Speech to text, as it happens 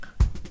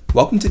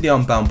Welcome to the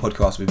Unbound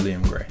podcast with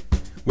Liam Gray.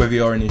 Whether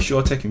you're an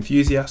insurtech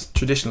enthusiast,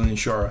 traditional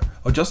insurer,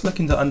 or just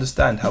looking to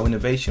understand how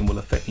innovation will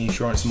affect the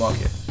insurance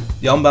market,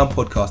 the Unbound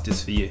podcast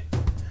is for you.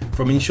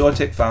 From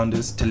insurtech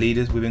founders to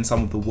leaders within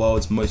some of the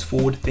world's most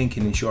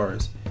forward-thinking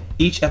insurers,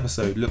 each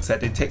episode looks at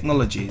the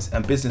technologies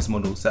and business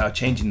models that are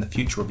changing the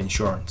future of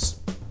insurance.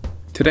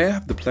 Today I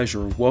have the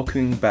pleasure of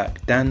welcoming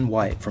back Dan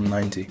White from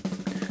 90.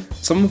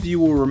 Some of you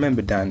will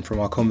remember Dan from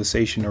our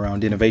conversation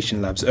around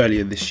Innovation Labs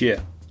earlier this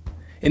year.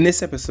 In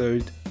this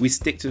episode, we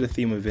stick to the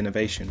theme of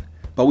innovation,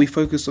 but we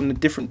focus on the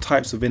different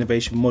types of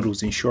innovation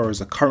models insurers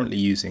are currently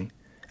using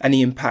and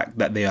the impact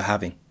that they are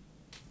having.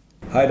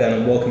 Hi Dan,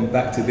 and welcome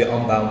back to the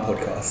Unbound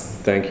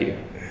podcast. Thank you.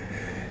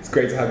 It's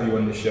great to have you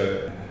on the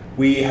show.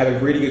 We had a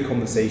really good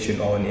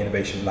conversation on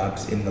Innovation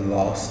Labs in the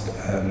last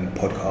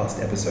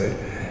podcast episode,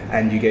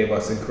 and you gave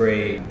us a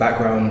great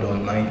background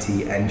on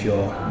 90 and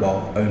your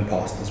own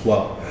past as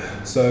well.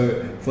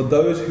 So for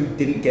those who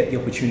didn't get the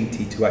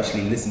opportunity to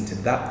actually listen to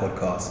that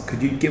podcast,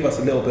 could you give us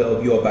a little bit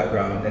of your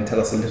background and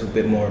tell us a little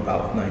bit more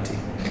about 90?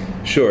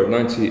 Sure.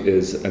 90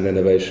 is an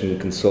innovation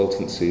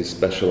consultancy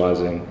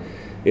specializing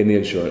in the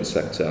insurance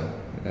sector.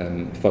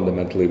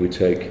 Fundamentally, we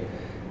take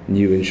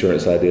new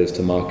insurance ideas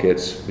to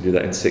market. We do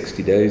that in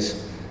 60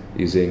 days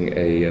using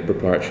a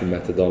proprietary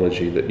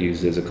methodology that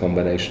uses a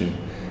combination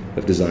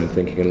of design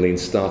thinking and lean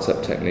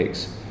startup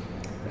techniques.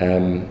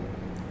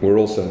 We're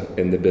also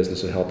in the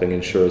business of helping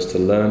insurers to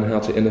learn how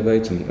to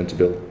innovate and to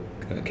build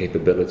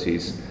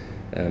capabilities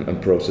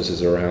and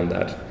processes around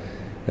that.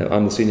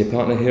 I'm the senior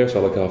partner here, so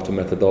I look after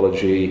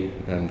methodology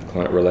and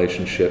client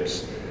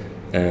relationships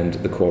and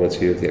the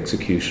quality of the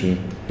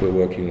execution. We're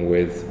working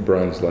with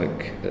brands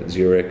like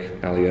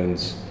Zurich,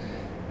 Allianz,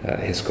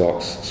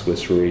 Hiscox,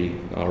 Swiss Re,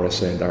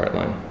 RSA and Direct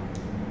Line.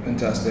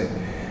 Fantastic.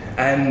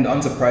 And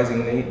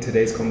unsurprisingly,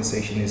 today's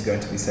conversation is going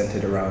to be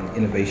centered around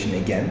innovation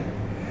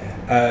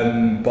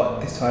again. But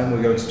this time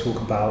we're going to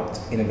talk about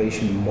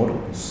innovation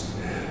models.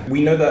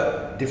 We know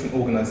that different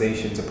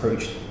organizations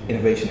approach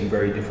innovation in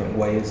very different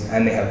ways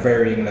and they have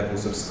varying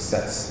levels of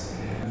success.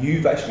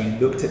 You've actually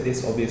looked at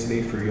this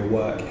obviously through your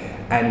work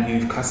and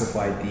you've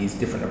classified these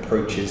different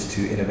approaches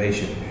to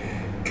innovation.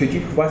 Could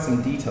you provide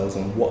some details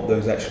on what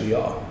those actually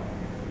are?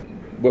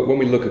 When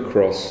we look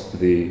across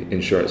the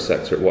insurance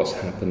sector at what's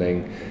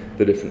happening,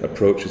 the different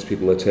approaches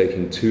people are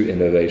taking to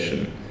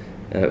innovation,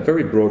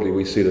 very broadly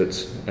we see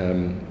that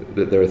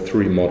there are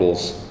three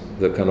models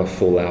that kind of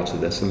fall out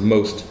of this, and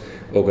most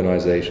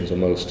organizations or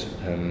most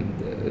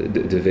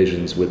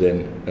divisions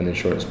within an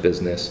insurance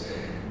business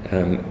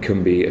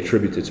can be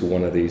attributed to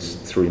one of these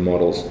three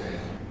models.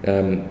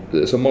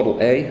 So model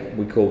A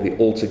we call the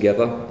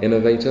altogether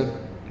innovator,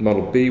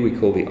 model B we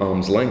call the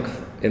arm's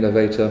length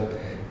innovator,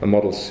 and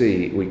model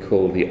C we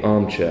call the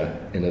armchair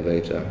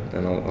innovator.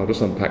 And I'll just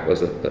unpack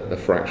those a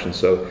fraction.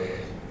 So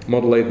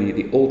model A,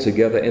 the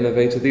altogether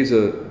innovator, these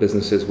are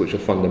businesses which are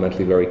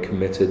fundamentally very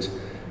committed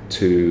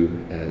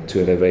to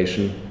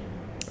innovation.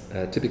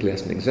 Typically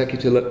at an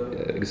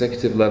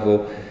executive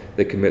level,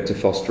 they commit to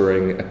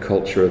fostering a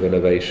culture of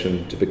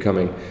innovation, to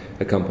becoming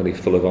a company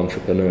full of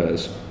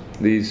entrepreneurs.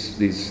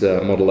 These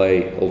model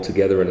A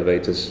altogether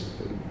innovators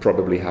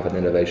probably have an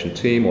innovation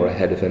team or a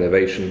head of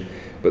innovation,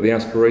 but the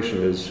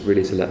aspiration is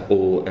really to let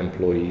all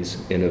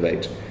employees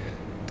innovate.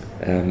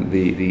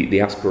 The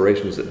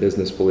aspiration is that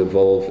business will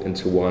evolve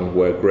into one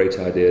where great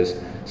ideas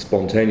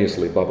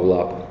spontaneously bubble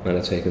up and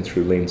are taken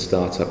through lean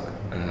startup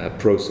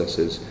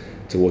processes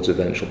towards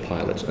eventual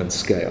pilot and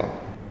scale.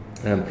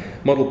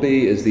 Model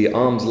B is the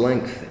arm's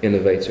length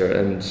innovator,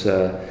 and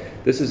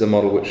this is a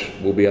model which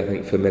will be, I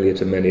think, familiar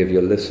to many of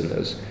your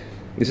listeners.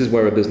 This is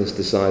where a business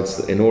decides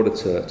that in order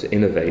to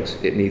innovate,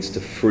 it needs to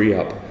free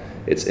up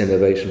its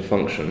innovation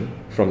function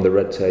from the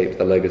red tape,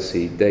 the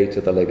legacy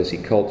data, the legacy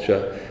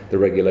culture, the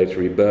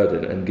regulatory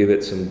burden, and give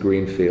it some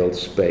greenfield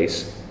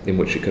space in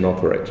which it can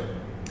operate.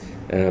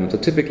 So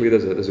typically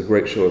there's a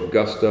great show of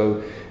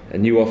gusto. A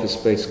new office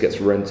space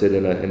gets rented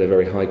in a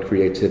very high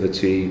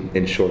creativity,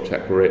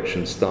 insurtech rich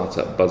and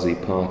startup buzzy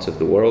part of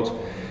the world.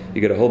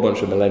 You get a whole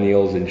bunch of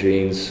millennials in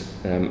jeans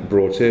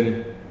brought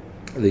in.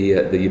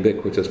 The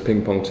ubiquitous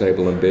ping pong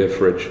table and beer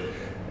fridge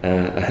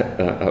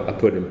are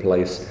put in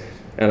place.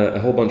 And a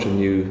whole bunch of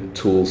new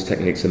tools,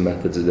 techniques and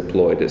methods are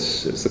deployed.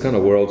 It's the kind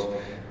of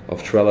world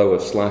of Trello,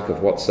 of Slack, of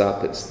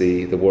WhatsApp. It's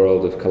the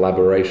world of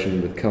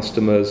collaboration with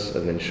customers,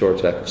 of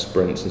insurtech, of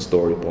sprints and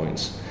story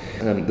points.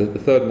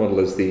 The third model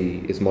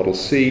is model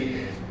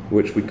C,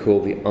 which we call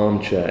the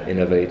armchair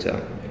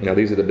innovator. Now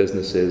these are the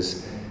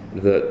businesses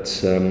that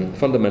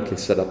fundamentally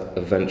set up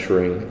a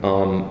venturing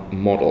arm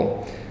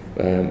model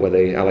where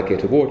they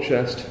allocate a war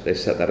chest, they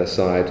set that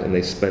aside and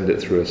they spend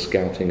it through a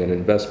scouting and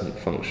investment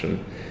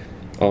function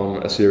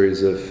on a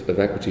series of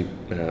equity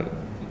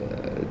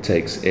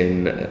takes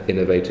in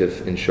innovative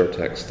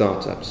insurtech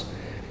startups.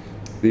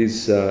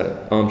 These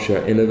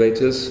armchair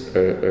innovators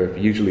are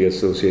usually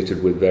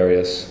associated with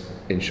various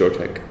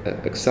insurtech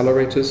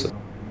accelerators,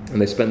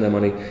 and they spend their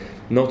money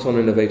not on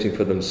innovating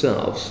for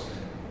themselves,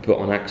 but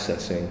on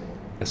accessing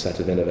a set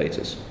of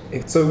innovators.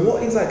 So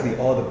what exactly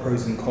are the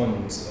pros and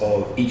cons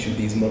of each of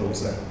these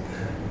models then?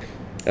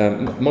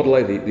 Model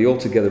A, the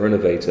altogether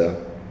innovator,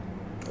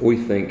 we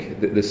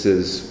think that this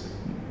is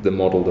the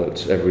model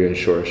that every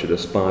insurer should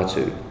aspire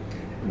to.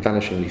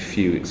 Vanishingly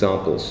few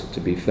examples, to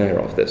be fair,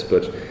 of this,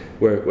 but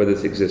where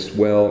this exists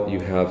well, you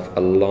have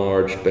a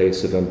large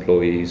base of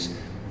employees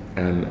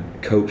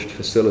coached,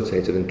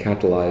 facilitated and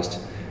catalyzed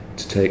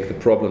to take the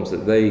problems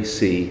that they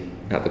see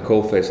at the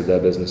coalface of their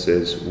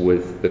businesses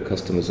with the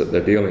customers that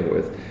they're dealing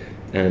with,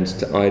 and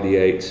to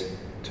ideate,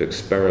 to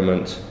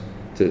experiment,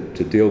 to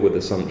deal with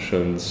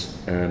assumptions,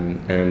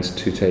 and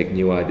to take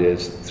new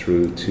ideas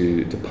through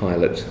to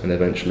pilot and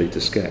eventually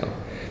to scale.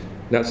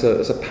 That's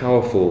a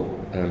powerful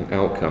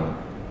outcome.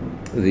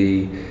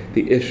 The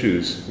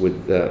issues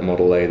with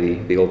Model A,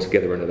 the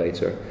altogether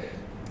innovator,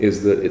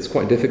 is that it's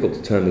quite difficult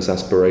to turn this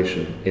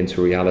aspiration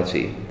into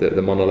reality.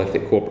 The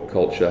monolithic corporate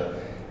culture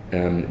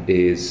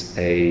is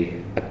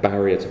a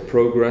barrier to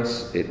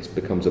progress. It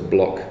becomes a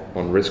block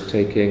on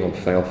risk-taking, on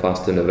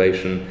fail-fast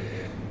innovation.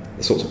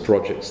 The sorts of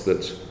projects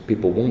that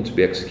people want to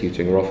be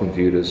executing are often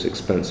viewed as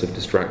expensive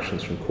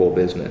distractions from core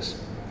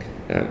business.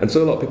 And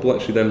so a lot of people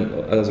actually then,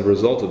 as a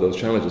result of those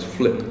challenges,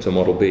 flip to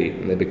Model B,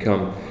 and they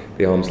become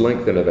the arm's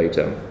length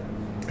innovator.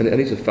 And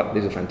these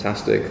are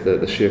fantastic.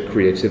 The sheer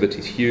creativity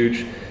is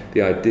huge.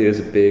 The ideas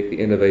are big. The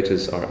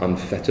innovators are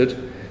unfettered.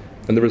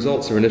 And the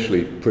results are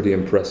initially pretty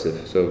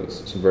impressive. So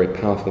some very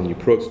powerful new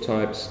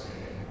prototypes,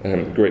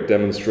 great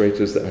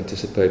demonstrators that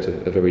anticipate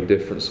a very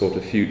different sort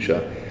of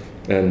future.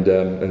 And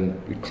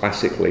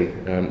classically,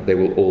 they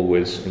will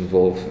always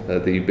involve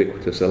the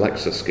ubiquitous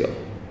Alexa skill.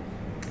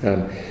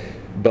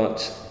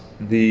 But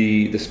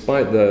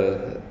despite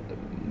that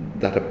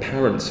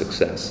apparent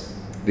success,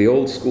 the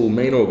old school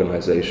main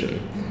organization,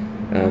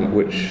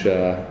 which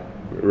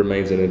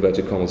remains in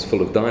inverted commas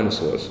full of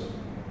dinosaurs,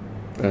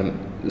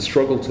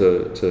 struggle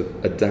to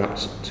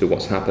adapt to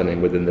what's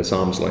happening within this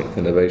arm's length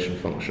innovation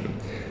function,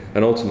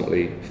 and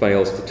ultimately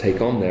fails to take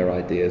on their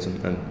ideas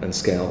and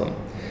scale them.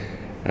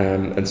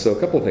 And so a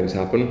couple of things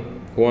happen.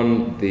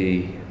 One,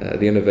 the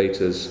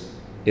innovators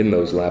in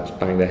those labs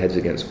bang their heads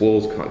against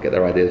walls, can't get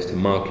their ideas to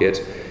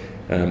market.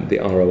 The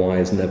ROI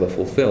is never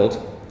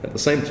fulfilled. At the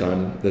same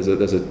time, there's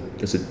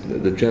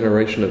the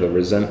generation of a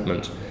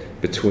resentment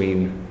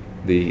between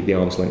the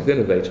arm's length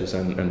innovators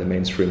and the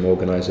mainstream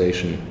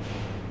organization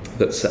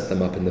that set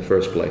them up in the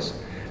first place.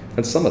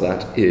 And some of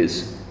that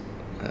is,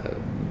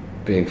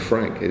 being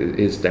frank, it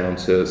is down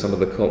to some of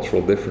the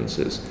cultural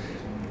differences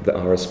that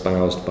are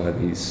espoused by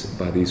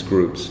these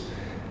groups.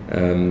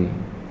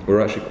 We're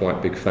actually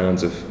quite big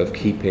fans of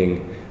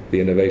keeping the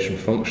innovation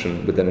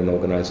function within an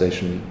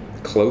organization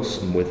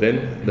close and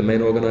within the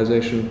main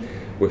organization.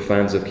 We're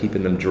fans of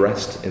keeping them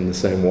dressed in the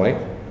same way.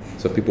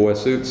 So if people wear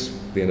suits,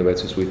 the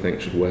innovators, we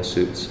think, should wear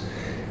suits.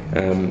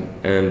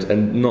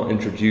 And not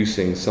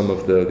introducing some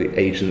of the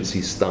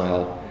agency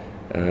style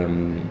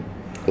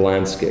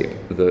landscape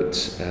that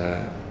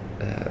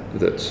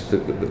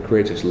the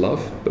creatives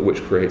love, but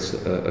which creates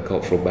a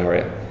cultural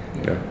barrier.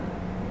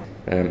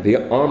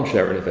 The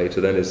armchair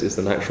innovator then is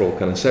the natural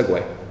kind of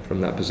segue from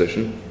that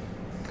position.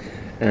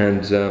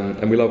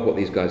 And we love what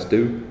these guys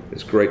do.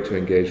 It's great to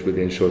engage with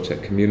the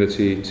InsurTech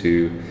community,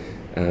 to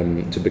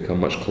become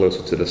much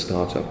closer to the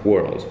startup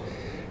world.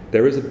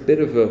 There is a bit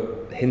of a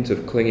hint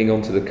of clinging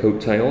onto the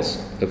coattails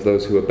of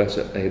those who are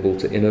better able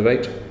to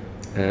innovate.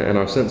 And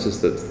our sense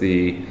is that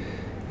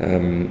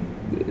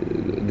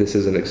this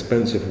is an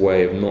expensive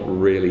way of not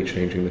really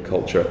changing the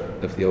culture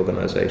of the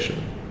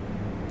organization.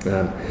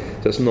 So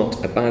it's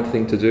not a bad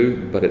thing to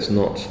do, but it's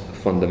not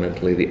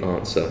fundamentally the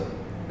answer.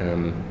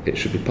 It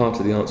should be part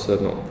of the answer,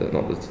 not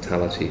the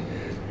totality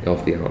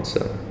of the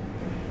answer.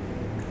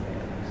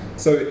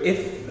 So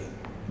if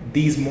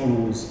these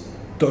models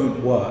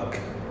don't work,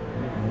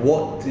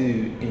 what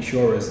do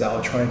insurers that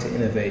are trying to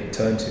innovate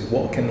turn to?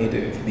 What can they do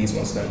if these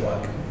ones don't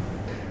work?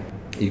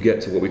 You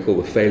get to what we call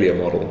the failure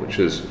model, which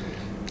is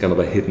kind of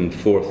a hidden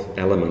fourth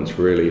element,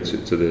 really,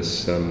 to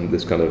this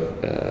kind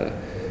of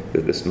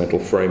this mental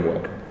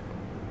framework,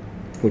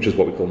 which is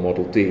what we call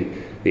Model D,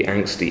 the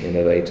angsty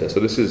innovator. So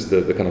this is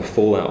the kind of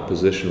fallout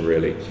position,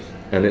 really,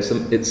 and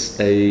it's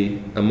a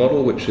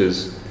model which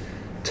is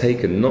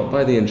taken not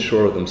by the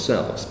insurer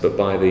themselves, but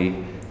by the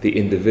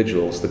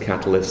individuals, the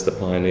catalysts, the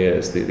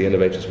pioneers, the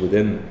innovators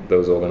within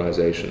those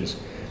organizations,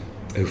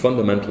 who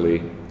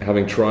fundamentally,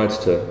 having tried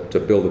to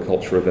build a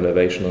culture of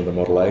innovation under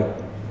Model A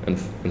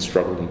and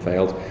struggled and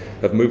failed,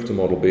 have moved to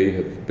Model B,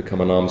 have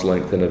become an arm's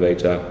length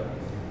innovator,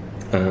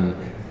 and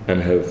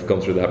have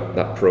gone through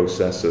that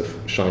process of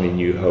shiny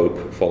new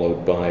hope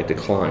followed by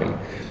decline,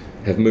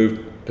 have moved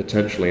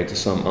potentially into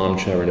some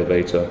armchair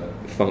innovator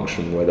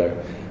function where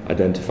they're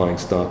identifying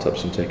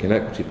startups and taking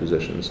equity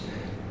positions.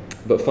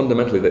 But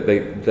fundamentally,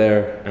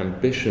 their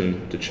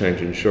ambition to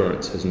change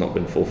insurance has not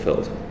been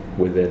fulfilled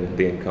within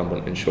the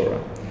incumbent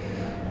insurer.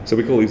 So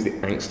we call these the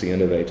angsty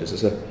innovators.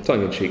 It's a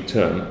tongue-in-cheek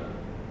term,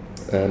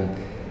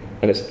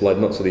 and it's applied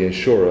not to the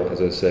insurer,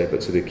 as I say,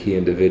 but to the key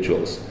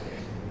individuals.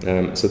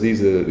 So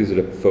these are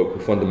the folk who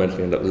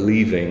fundamentally end up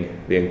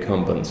leaving the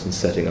incumbents and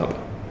setting up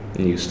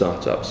new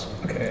startups.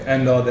 Okay,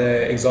 and are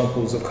there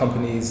examples of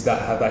companies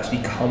that have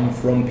actually come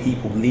from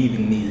people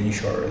leaving these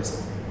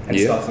insurers and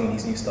starting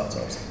these new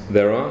startups?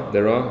 There are.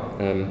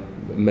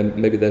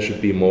 Maybe there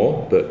should be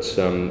more, but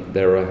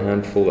there are a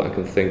handful that I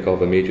can think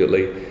of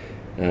immediately.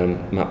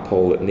 Matt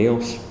Pohl at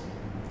Neos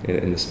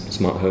in the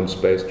smart home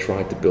space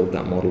tried to build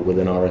that model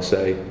within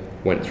RSA,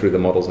 went through the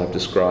models I've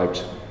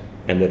described,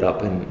 ended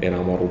up in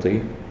our Model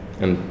D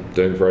and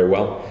doing very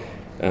well.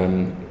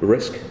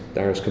 Risk,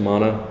 Darius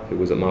Kamana, who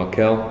was at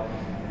Markel,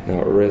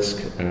 now at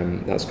Risk,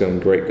 that's going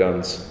great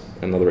guns.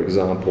 Another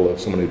example of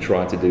someone who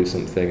tried to do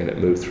something and it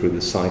moved through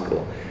the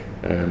cycle.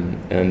 Do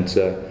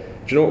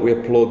you know what? We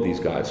applaud these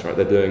guys, right?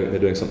 They're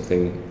doing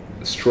something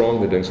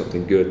strong. They're doing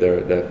something good.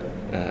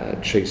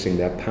 They're chasing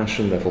their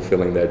passion. They're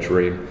fulfilling their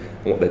dream.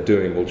 And what they're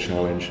doing will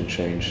challenge and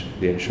change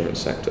the insurance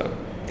sector,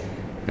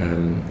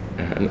 and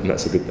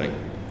that's a good thing.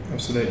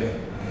 Absolutely.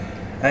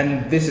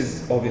 And this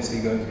is obviously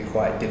going to be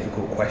quite a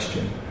difficult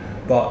question,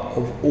 but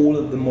of all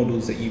of the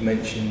models that you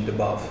mentioned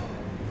above,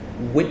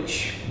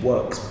 which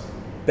works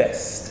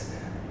best?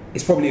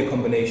 It's probably a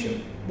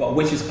combination, but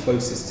which is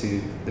closest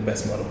to the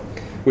best model?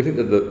 We think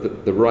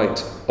that the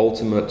right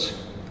ultimate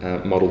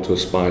model to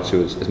aspire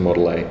to is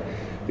Model A,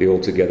 the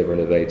altogether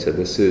innovator.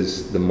 This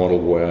is the model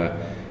where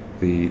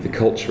the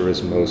culture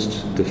is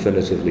most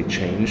definitively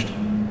changed,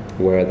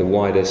 where the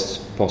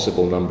widest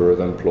possible number of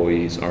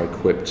employees are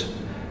equipped,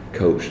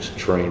 coached,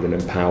 trained and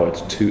empowered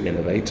to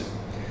innovate,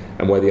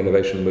 and where the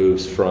innovation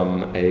moves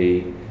from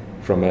a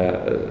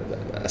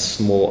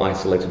small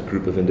isolated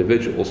group of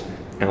individuals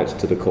out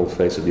to the cold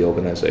face of the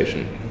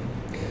organization.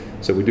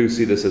 So we do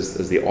see this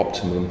as the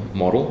optimum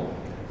model.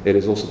 It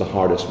is also the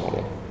hardest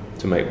model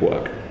to make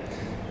work.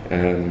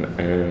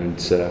 And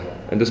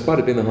despite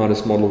it being the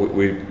hardest model,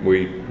 we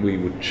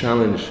would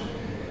challenge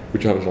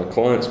our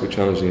clients, we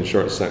challenge the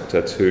insurance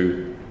sector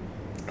to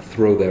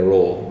throw their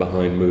all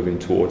behind moving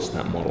towards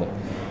that model.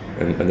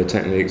 And the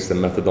techniques, the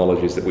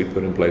methodologies that we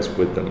put in place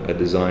with them are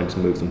designed to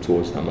move them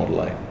towards that Model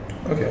A.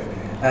 Okay.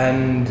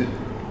 And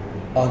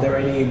are there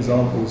any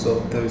examples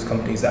of those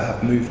companies that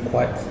have moved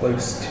quite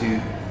close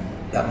to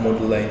that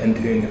Model A and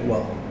doing it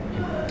well?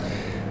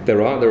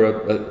 There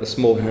are a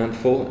small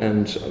handful,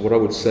 and what I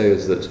would say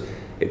is that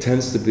it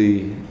tends to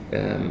be,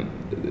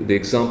 the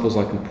examples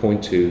I can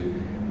point to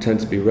tend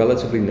to be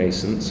relatively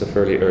nascent, so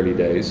fairly early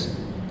days,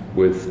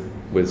 with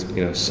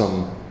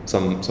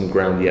some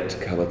ground yet to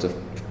cover to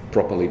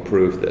properly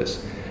prove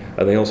this.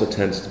 And they also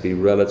tend to be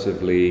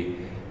relatively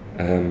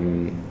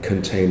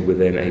contained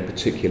within a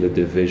particular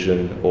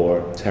division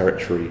or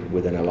territory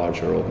within a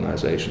larger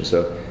organization.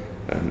 So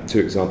two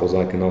examples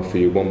I can offer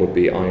you. One would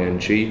be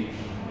ING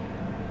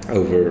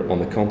over on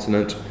the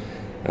continent.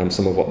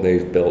 Some of what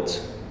they've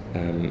built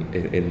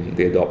in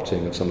the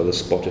adopting of some of the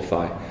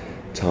Spotify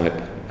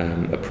type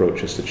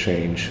approaches to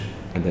change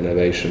and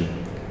innovation,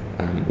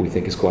 we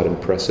think is quite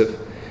impressive.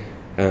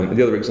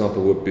 The other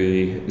example would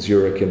be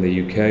Zurich in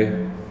the UK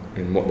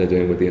and what they're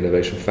doing with the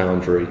Innovation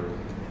Foundry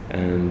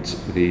and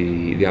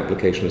the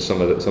application of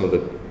some of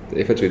the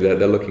effectively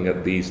they're looking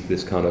at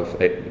this kind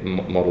of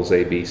models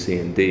A, B, C,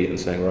 and D and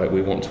saying, right,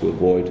 we want to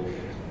avoid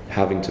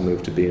having to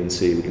move to B and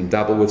C. We can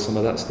dabble with some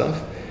of that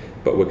stuff,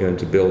 but we're going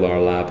to build our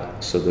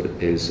lab so that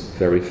it is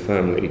very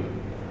firmly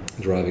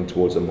driving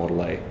towards a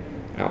Model A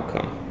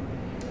outcome.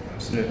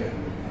 Absolutely.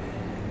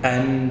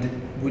 And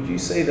would you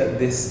say that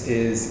this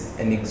is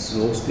an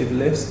exhaustive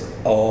list,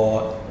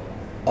 or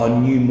are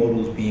new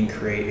models being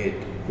created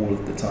all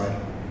of the time?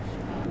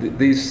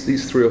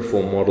 These 3 or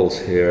 4 models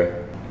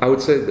here, I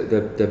would say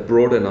that they're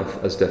broad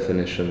enough as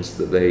definitions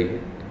that they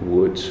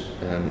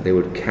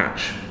would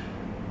catch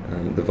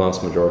the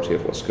vast majority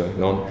of what's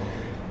going on.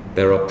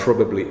 There are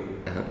probably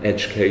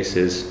edge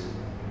cases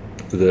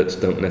that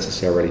don't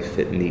necessarily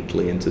fit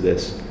neatly into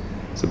this.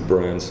 So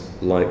brands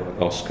like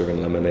Oscar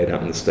and Lemonade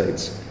out in the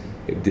States,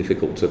 it's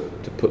difficult to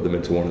put them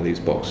into one of these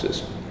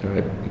boxes,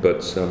 right?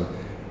 But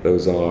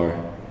those are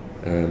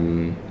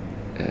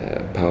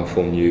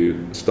powerful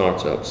new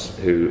startups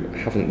who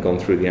haven't gone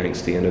through the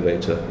angsty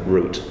innovator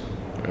route,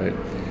 right?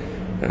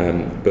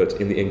 But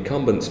in the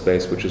incumbent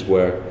space, which is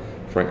where,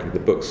 frankly, the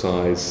book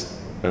size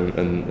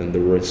and the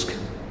risk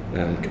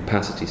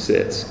capacity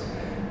sits,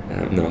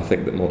 no, I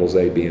think that models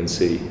A, B, and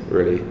C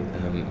really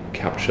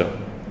capture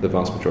the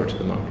vast majority of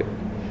the market.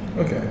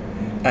 Okay.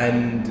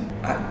 And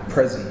at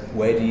present,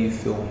 where do you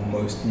feel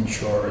most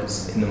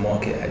insurers in the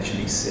market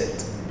actually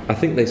sit? I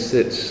think they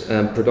sit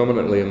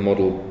predominantly in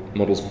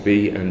models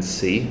B and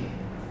C.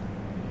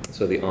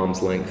 So the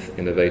arm's length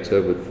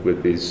innovator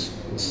with these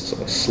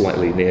sort of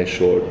slightly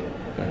near-shore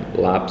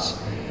labs,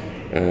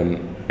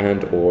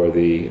 and or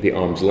the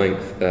arm's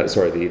length,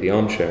 the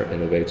armchair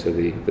innovator,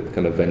 the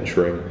kind of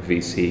venturing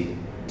VC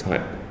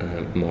type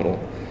model.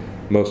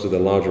 Most of the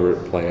larger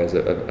players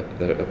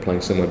are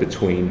playing somewhere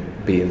between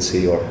B and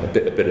C, or a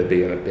bit of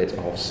B and a bit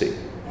of C.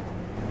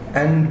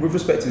 And with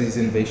respect to these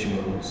innovation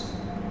models,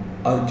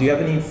 do you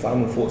have any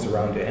final thoughts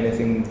around it?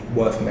 Anything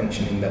worth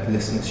mentioning that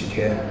listeners should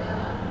hear?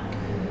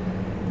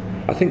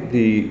 I think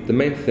the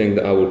main thing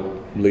that I would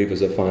leave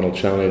as a final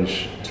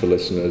challenge to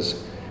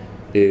listeners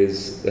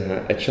is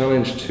a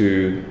challenge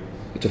to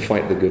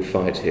fight the good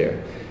fight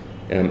here.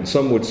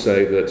 Some would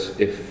say that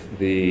if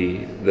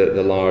the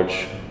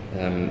large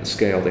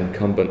scaled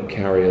incumbent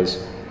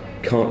carriers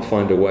can't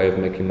find a way of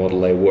making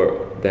Model A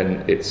work,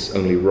 then it's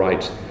only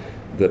right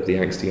that the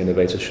angsty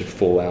innovators should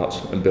fall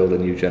out and build a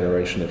new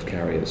generation of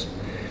carriers.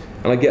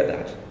 And I get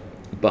that,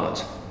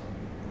 but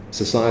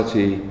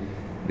society,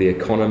 the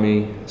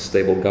economy,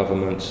 stable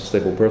government,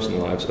 stable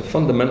personal lives are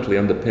fundamentally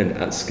underpinned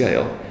at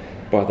scale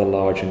by the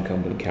large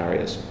incumbent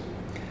carriers.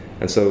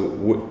 And so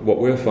what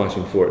we're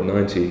fighting for at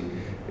 90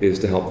 is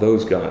to help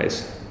those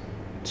guys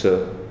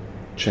to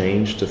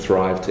change, to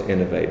thrive, to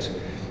innovate.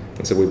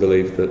 And so we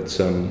believe that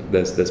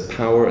there's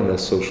power and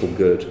there's social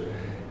good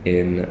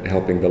in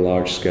helping the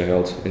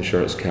large-scaled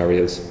insurance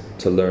carriers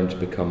to learn to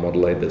become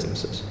Model A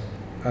businesses.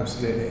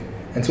 Absolutely.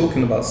 And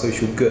talking about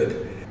social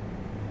good,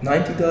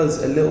 90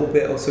 does a little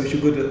bit of social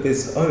good of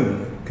its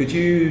own. Could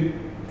you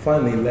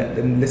finally let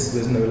the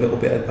listeners know a little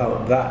bit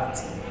about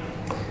that?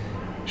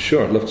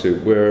 Sure, I'd love to.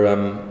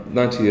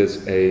 90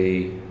 is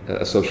a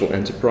social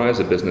enterprise,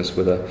 a business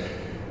with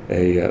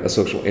a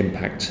social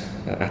impact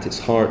at its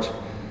heart.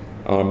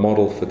 Our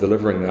model for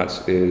delivering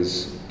that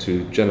is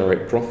to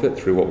generate profit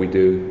through what we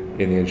do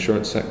in the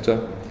insurance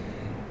sector,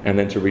 and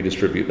then to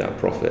redistribute that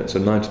profit. So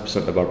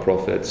 90% of our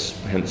profits,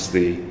 hence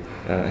the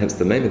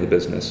name of the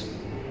business,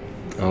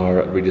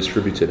 are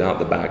redistributed out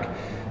the back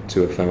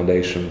to a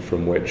foundation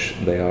from which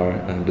they are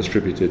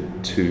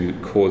distributed to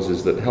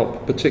causes that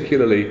help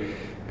particularly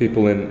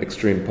people in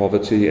extreme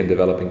poverty in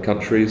developing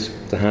countries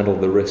to handle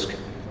the risk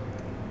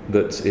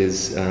that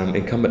is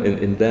incumbent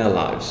in their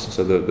lives.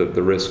 So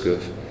the risk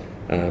of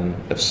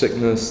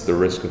sickness, the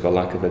risk of a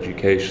lack of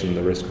education,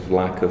 the risk of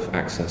lack of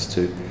access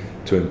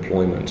to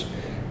employment.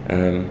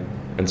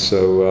 And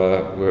so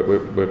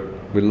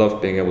we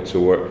love being able to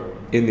work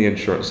in the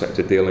insurance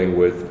sector dealing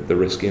with the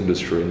risk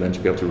industry, and then to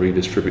be able to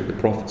redistribute the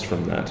profits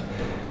from that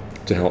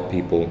to help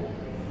people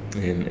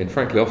in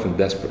frankly often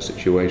desperate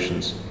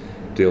situations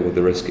deal with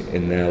the risk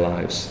in their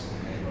lives.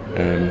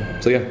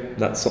 So yeah,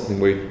 that's something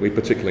we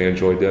particularly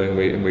enjoy doing.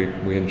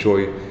 We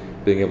enjoy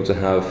being able to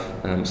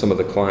have some of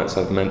the clients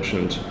I've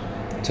mentioned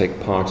take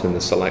part in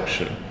the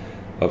selection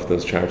of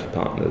those charity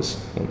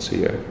partners once a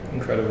year.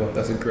 Incredible,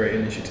 that's a great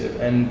initiative.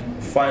 And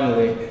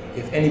finally,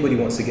 if anybody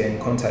wants to get in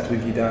contact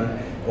with you,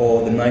 Dan,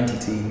 or the 90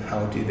 team,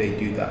 how do they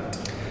do that?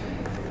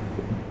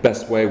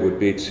 Best way would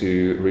be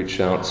to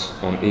reach out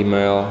on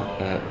email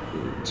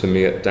to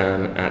me at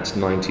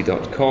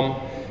dan@90.com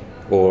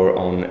or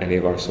on any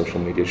of our social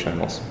media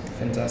channels.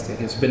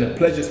 Fantastic. It's been a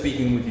pleasure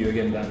speaking with you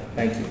again, Dan.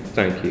 Thank you.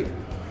 Thank you.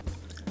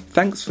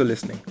 Thanks for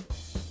listening.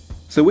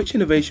 So which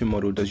innovation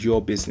model does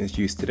your business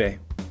use today?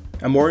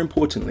 And more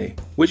importantly,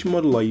 which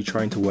model are you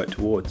trying to work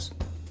towards?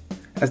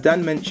 As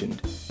Dan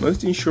mentioned,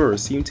 most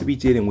insurers seem to be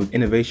dealing with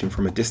innovation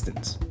from a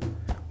distance,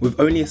 with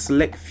only a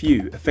select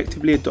few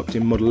effectively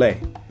adopting Model A,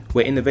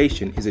 where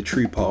innovation is a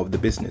true part of the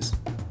business.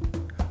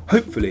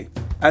 Hopefully,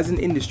 as an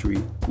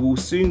industry, we will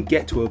soon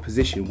get to a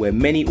position where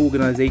many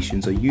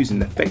organizations are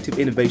using effective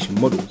innovation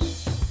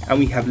models, and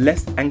we have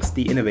less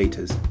angsty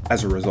innovators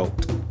as a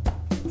result.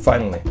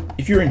 Finally,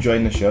 if you're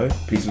enjoying the show,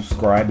 please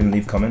subscribe and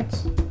leave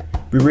comments.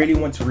 We really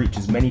want to reach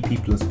as many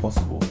people as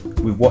possible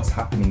with what's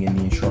happening in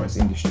the insurance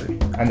industry,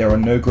 and there are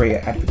no greater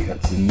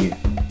advocates than you,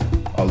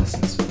 our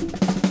listeners.